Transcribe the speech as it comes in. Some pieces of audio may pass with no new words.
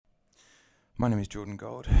My name is Jordan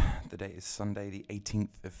Gold. The date is Sunday, the 18th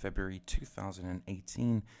of February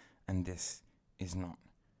 2018, and this is not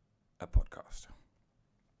a podcast.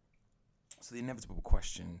 So the inevitable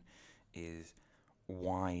question is,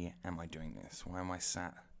 why am I doing this? Why am I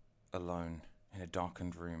sat alone in a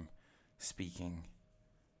darkened room speaking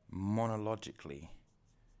monologically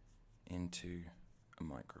into a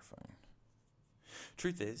microphone?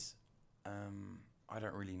 Truth is, I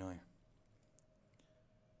don't really know.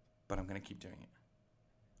 But I'm going to keep doing it.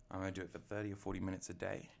 I'm going to do it for 30 or 40 minutes a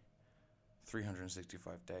day,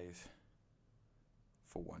 365 days,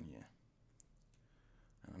 for 1 year.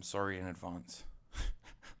 And I'm sorry in advance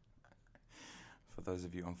for those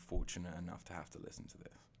of you unfortunate enough to have to listen to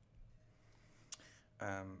this.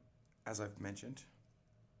 As I've mentioned,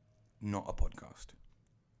 not a podcast.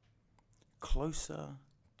 Closer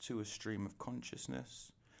to a stream of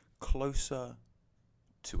consciousness, closer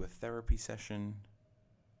to a therapy session,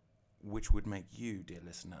 which would make you, dear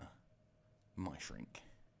listener, my shrink.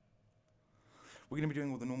 We're going to be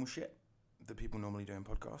doing all the normal shit that people normally do in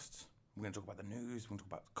podcasts. We're going to talk about the news, we're going to talk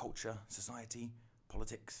about culture, society,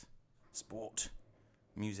 politics, sport,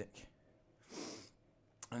 music,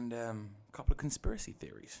 and a couple of conspiracy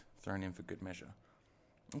theories thrown in for good measure.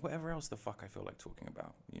 And whatever else the fuck I feel like talking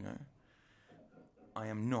about, you know? I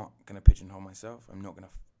am not going to pigeonhole myself. I'm not going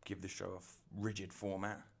to give the show a rigid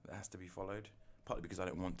format that has to be followed. Partly because I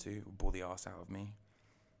don't want to, it will bore the arse out of me.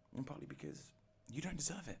 And partly because you don't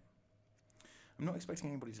deserve it. I'm not expecting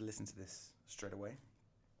anybody to listen to this straight away.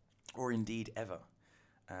 Or indeed ever.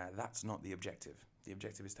 That's not the objective. The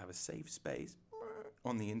objective is to have a safe space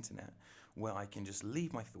on the internet where I can just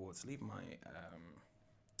leave my thoughts, leave my...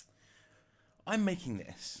 I'm making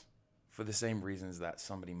this for the same reasons that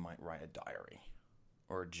somebody might write a diary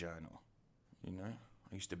or a journal. You know?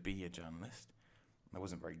 I used to be a journalist. I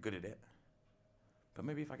wasn't very good at it. But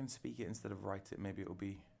maybe if I can speak it instead of write it, maybe it'll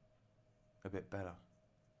be a bit better.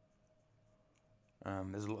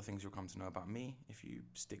 There's a lot of things you'll come to know about me if you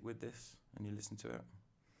stick with this and you listen to it.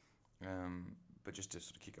 But just to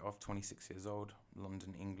sort of kick it off, 26 years old,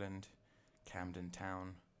 London, England, Camden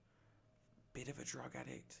Town. Bit of a drug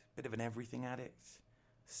addict, bit of an everything addict.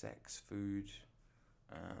 Sex, food.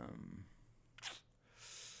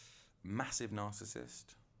 Massive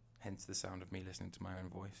narcissist, hence the sound of me listening to my own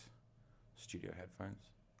voice. Studio headphones.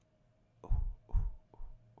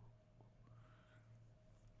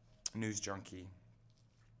 News junkie.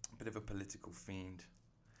 A bit of a political fiend.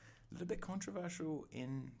 A little bit controversial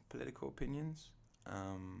in political opinions.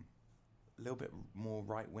 A little bit more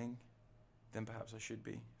right-wing than perhaps I should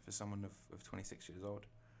be for someone of 26 years old.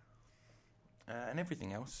 And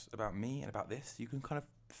everything else about me and about this, you can kind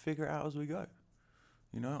of figure it out as we go.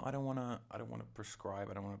 You know, I don't want to prescribe.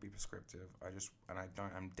 I don't want to be prescriptive.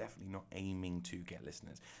 I'm definitely not aiming to get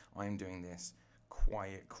listeners. I am doing this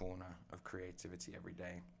quiet corner of creativity every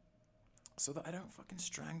day so that I don't fucking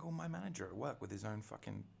strangle my manager at work with his own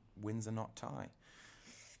fucking Windsor knot tie.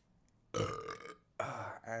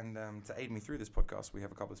 And to aid me through this podcast, we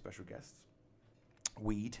have a couple of special guests.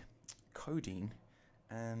 Weed, codeine,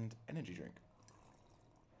 and energy drink.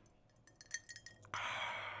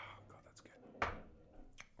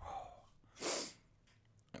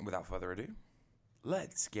 Without further ado,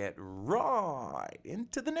 let's get right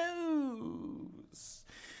into the news.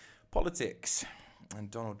 Politics. And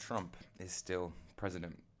Donald Trump is still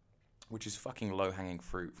president, which is fucking low-hanging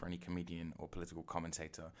fruit for any comedian or political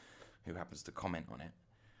commentator who happens to comment on it.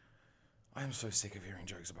 I am so sick of hearing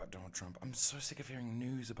jokes about Donald Trump. I'm so sick of hearing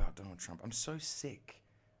news about Donald Trump. I'm so sick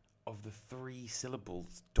of the 3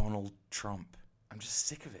 syllables, Donald Trump. I'm just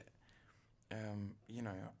sick of it.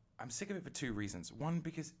 I'm sick of it for 2 reasons. One,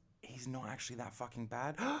 because he's not actually that fucking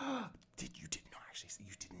bad. You did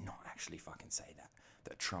not actually fucking say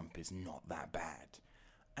that Trump is not that bad.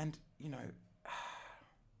 And,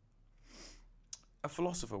 a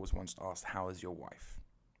philosopher was once asked, "How is your wife?"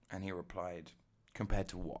 And he replied, "Compared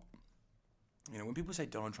to what?" When people say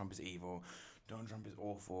Donald Trump is evil, Donald Trump is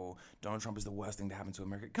awful, Donald Trump is the worst thing to happen to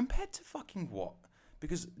America, compared to fucking what?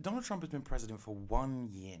 Because Donald Trump has been president for 1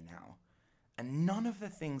 year now. And none of the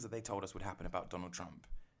things that they told us would happen about Donald Trump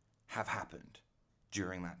have happened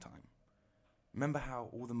during that time. Remember how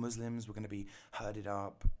all the Muslims were going to be herded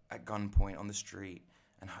up at gunpoint on the street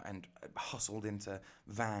and hustled into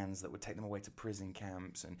vans that would take them away to prison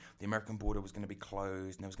camps, and the American border was going to be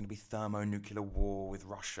closed, and there was going to be thermonuclear war with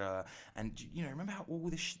Russia, and remember how all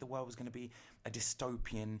this shit, the world was going to be a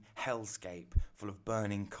dystopian hellscape full of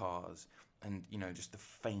burning cars and just the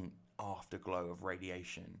faint afterglow of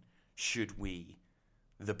radiation should we,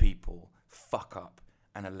 the people, fuck up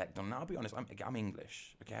and elect on. Now, I'll be honest, I'm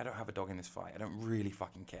English, okay? I don't have a dog in this fight. I don't really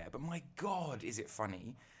fucking care. But my God, is it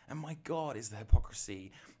funny? And my God, is the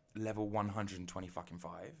hypocrisy level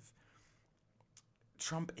 125.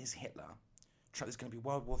 Trump is Hitler. There's going to be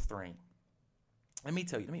World War III. Let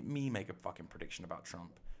me make a fucking prediction about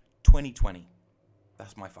Trump. 2020.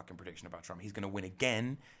 That's my fucking prediction about Trump. He's going to win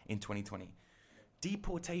again in 2020.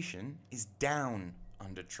 Deportation is down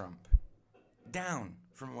under Trump. Down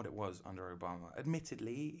from what it was under Obama.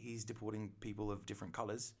 Admittedly, he's deporting people of different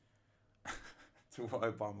colors to what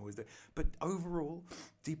Obama was doing. But overall,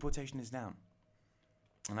 deportation is down.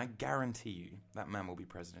 And I guarantee you that man will be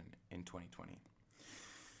president in 2020.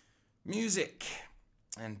 Music.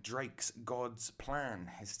 And Drake's God's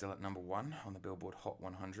Plan is still at number 1 on the Billboard Hot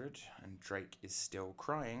 100. And Drake is still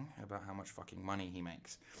crying about how much fucking money he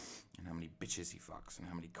makes. And how many bitches he fucks. And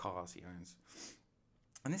how many cars he owns.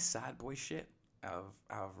 And this sad boy shit out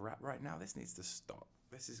of rap right now, this needs to stop.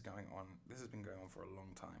 This is going on. This has been going on for a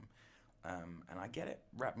long time. And I get it.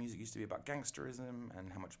 Rap music used to be about gangsterism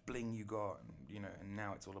and how much bling you got. And, and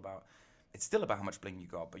now it's still about how much bling you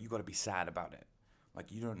got, but you got to be sad about it. Like,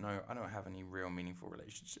 you don't know, I don't have any real meaningful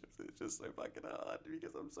relationships. It's just so fucking hard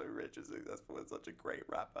because I'm so rich and successful and such a great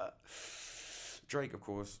rapper. Drake, of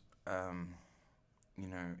course,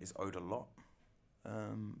 is owed a lot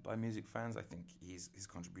by music fans. I think his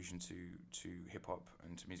contribution to hip-hop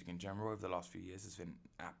and to music in general over the last few years has been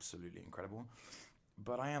absolutely incredible.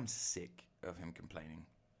 But I am sick of him complaining.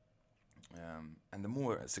 And the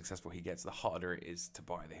more successful he gets, the harder it is to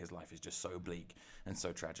buy that his life is just so bleak and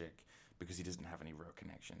so tragic. Because he doesn't have any real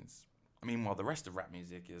connections. I mean, while the rest of rap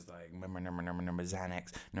music is like number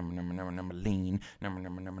Xanax, number lean,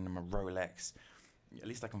 number Rolex. At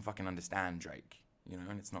least I can fucking understand Drake,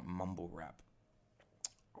 and it's not mumble rap.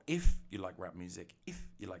 If you like rap music, if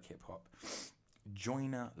you like hip hop,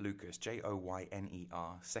 Joyner Lucas, Joyner,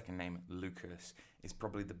 second name Lucas, is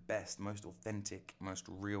probably the best, most authentic, most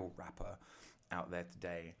real rapper out there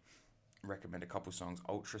today. Recommend a couple songs: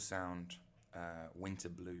 Ultrasound, Winter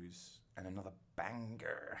Blues, and another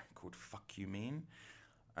banger called Fuck You Mean.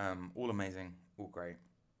 All amazing, all great.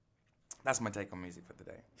 That's my take on music for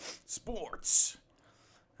today. Sports!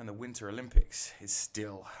 And the Winter Olympics is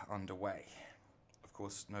still underway. Of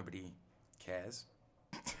course, nobody cares.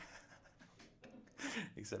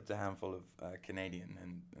 Except a handful of Canadian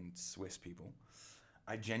and Swiss people.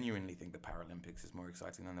 I genuinely think the Paralympics is more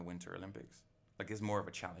exciting than the Winter Olympics. Like, it's more of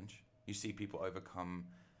a challenge. You see people overcome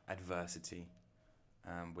adversity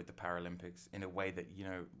with the Paralympics in a way that,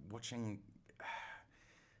 watching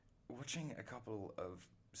a couple of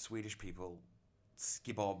Swedish people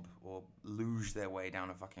skibob or luge their way down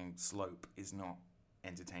a fucking slope is not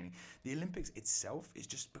entertaining. The Olympics itself is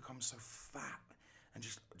just become so fat and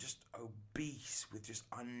just obese with just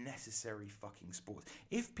unnecessary fucking sports.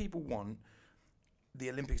 If people want the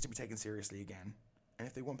Olympics to be taken seriously again, and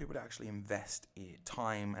if they want people to actually invest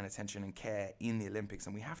time and attention and care in the Olympics,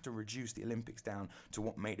 then we have to reduce the Olympics down to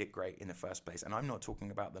what made it great in the first place. And I'm not talking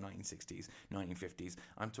about the 1960s, 1950s.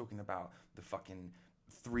 I'm talking about the fucking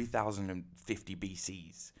 3050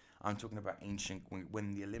 BCs. I'm talking about ancient,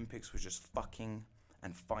 when the Olympics was just fucking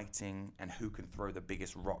and fighting and who can throw the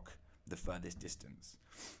biggest rock the furthest distance.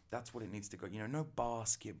 That's what it needs to go. No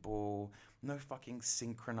basketball, no fucking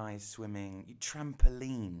synchronized swimming,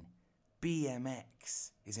 trampoline.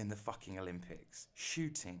 BMX is in the fucking Olympics.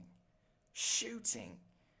 Shooting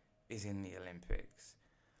is in the Olympics.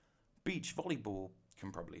 Beach volleyball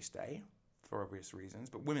can probably stay for obvious reasons,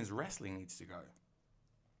 but women's wrestling needs to go.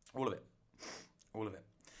 All of it.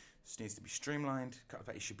 Just needs to be streamlined.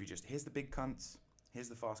 It should be just, here's the big cunts, here's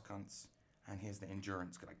the fast cunts, and here's the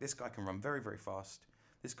endurance. Like, this guy can run very, very fast,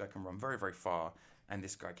 this guy can run very, very far, and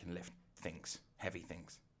this guy can lift things, heavy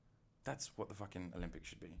things. That's what the fucking Olympics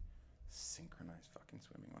should be. Synchronized fucking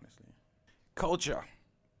swimming, honestly. Culture.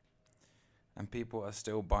 And people are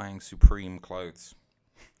still buying Supreme clothes.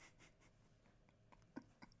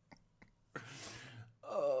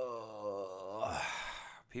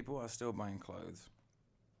 People are still buying clothes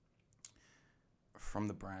from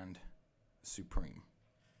the brand Supreme.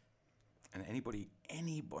 And anybody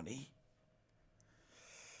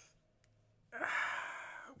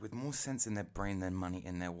with more sense in their brain than money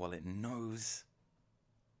in their wallet knows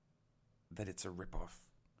that it's a ripoff,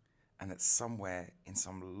 and that somewhere in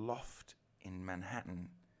some loft in Manhattan,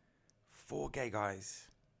 4 gay guys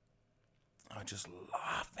are just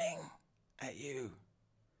laughing at you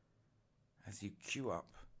as you queue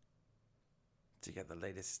up to get the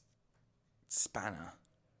latest spanner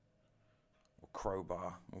or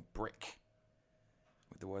crowbar or brick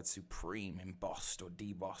with the word Supreme embossed or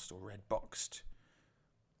debossed or red boxed.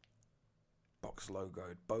 box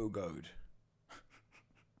logoed, BOGO'd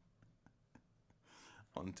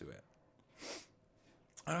onto it.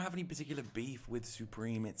 I don't have any particular beef with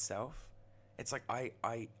Supreme itself. It's like I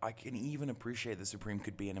can even appreciate that Supreme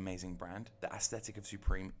could be an amazing brand. The aesthetic of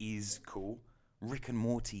Supreme is cool. Rick and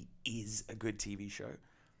Morty is a good TV show.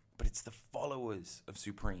 But it's the followers of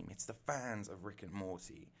Supreme, it's the fans of Rick and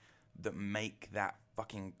Morty that make that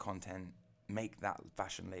fucking content, make that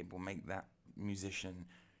fashion label, make that musician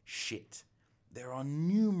shit. There are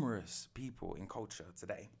numerous people in culture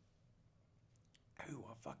today who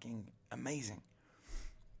are fucking amazing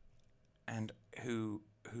and who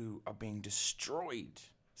are being destroyed,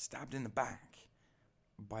 stabbed in the back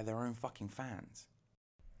by their own fucking fans.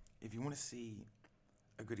 If you want to see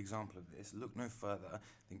a good example of this, look no further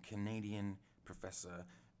than Canadian professor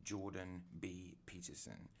Jordan B.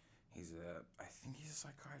 Peterson. I think he's a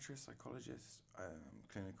psychiatrist, psychologist,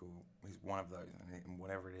 clinical. He's one of those, and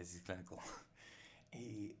whatever it is, he's clinical.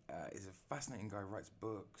 He is a fascinating guy. Writes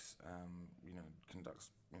books.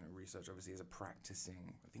 Conducts research. Obviously, as a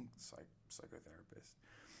practicing, I think, psychotherapist.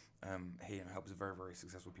 He helps very, very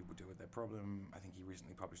successful people deal with their problem. I think he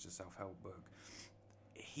recently published a self-help book.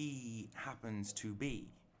 He happens to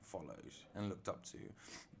be followed and looked up to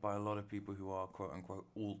by a lot of people who are quote unquote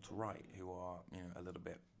alt-right, who are a little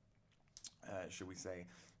bit, should we say,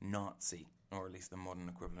 Nazi, or at least the modern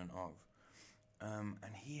equivalent of.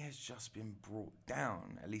 And he has just been brought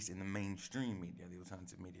down, at least in the mainstream media. The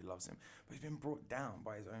alternative media loves him, but he's been brought down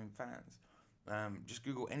by his own fans. Just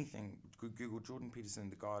Google anything. Google Jordan Peterson,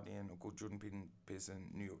 The Guardian, or call Jordan Peterson,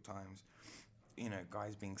 New York Times.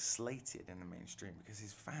 Guys being slated in the mainstream because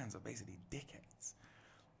his fans are basically dickheads.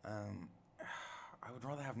 I would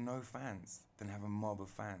rather have no fans than have a mob of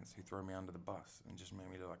fans who throw me under the bus and just make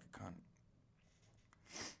me look like a cunt.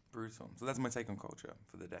 Brutal. So that's my take on culture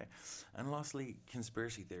for the day. And lastly,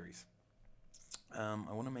 conspiracy theories. I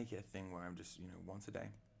want to make it a thing where I'm just, once a day,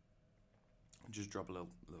 just drop a little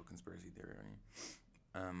conspiracy theory on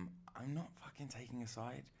you. I'm not fucking taking a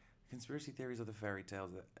side. Conspiracy theories are the fairy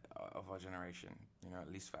tales of our generation, at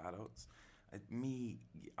least for adults.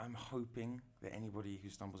 I'm hoping that anybody who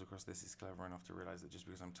stumbles across this is clever enough to realize that just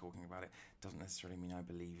because I'm talking about it doesn't necessarily mean I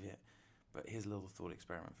believe it. But here's a little thought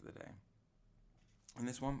experiment for the day. And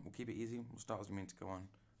this one, we'll keep it easy. We'll start as we mean to go on.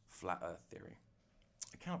 Flat Earth theory.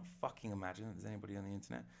 I cannot fucking imagine that there's anybody on the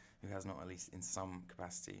internet who has not, at least in some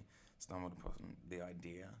capacity, stumbled upon the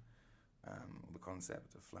idea, the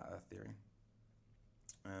concept of Flat Earth theory.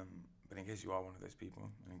 But in case you are one of those people,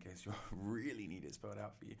 and in case you really need it spelled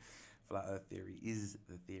out for you, Flat Earth theory is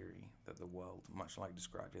the theory that the world, much like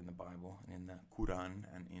described in the Bible and in the Quran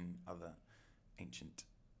and in other ancient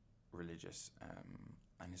religious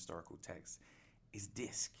and historical texts, is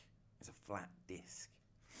a flat disc.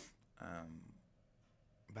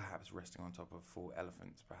 Perhaps resting on top of 4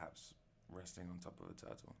 elephants, perhaps resting on top of a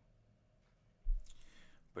turtle.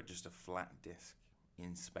 But just a flat disc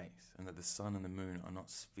in space, and that the sun and the moon are not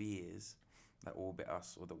spheres that orbit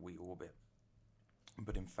us or that we orbit,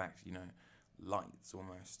 but in fact, lights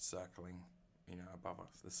almost circling, above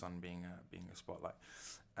us. The sun being a spotlight.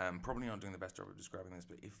 Probably not doing the best job of describing this,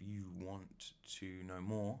 but if you want to know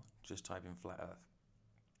more, just type in flat Earth.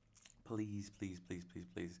 Please, please, please, please,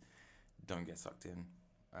 please, don't get sucked in.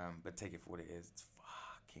 But take it for what it is.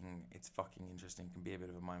 It's fucking interesting. It can be a bit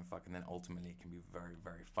of a mindfuck, and then ultimately it can be very,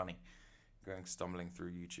 very funny. Going stumbling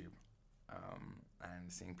through YouTube and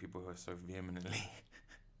seeing people who are so vehemently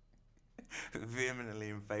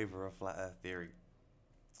in favor of flat Earth theory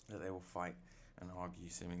that they will fight and argue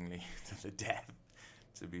seemingly to the death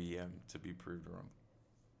to be proved wrong.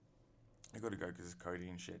 I got to go because this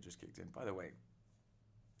codeine shit just kicked in. By the way,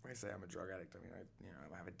 when I say I'm a drug addict, I mean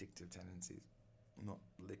I have addictive tendencies. I'm not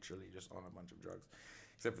literally just on a bunch of drugs,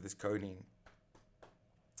 except for this codeine,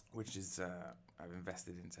 which is I've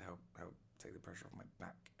invested in to help take the pressure off my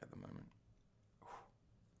back at the moment.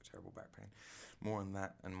 Terrible back pain. More on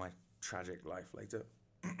that and my tragic life later.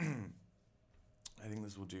 I think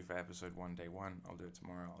this will do for episode 1, day 1. I'll do it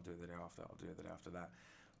tomorrow. I'll do it the day after. I'll do it the day after that.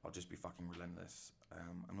 I'll just be fucking relentless.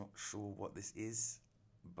 I'm not sure what this is,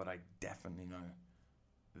 but I definitely know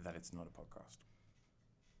that it's not a podcast.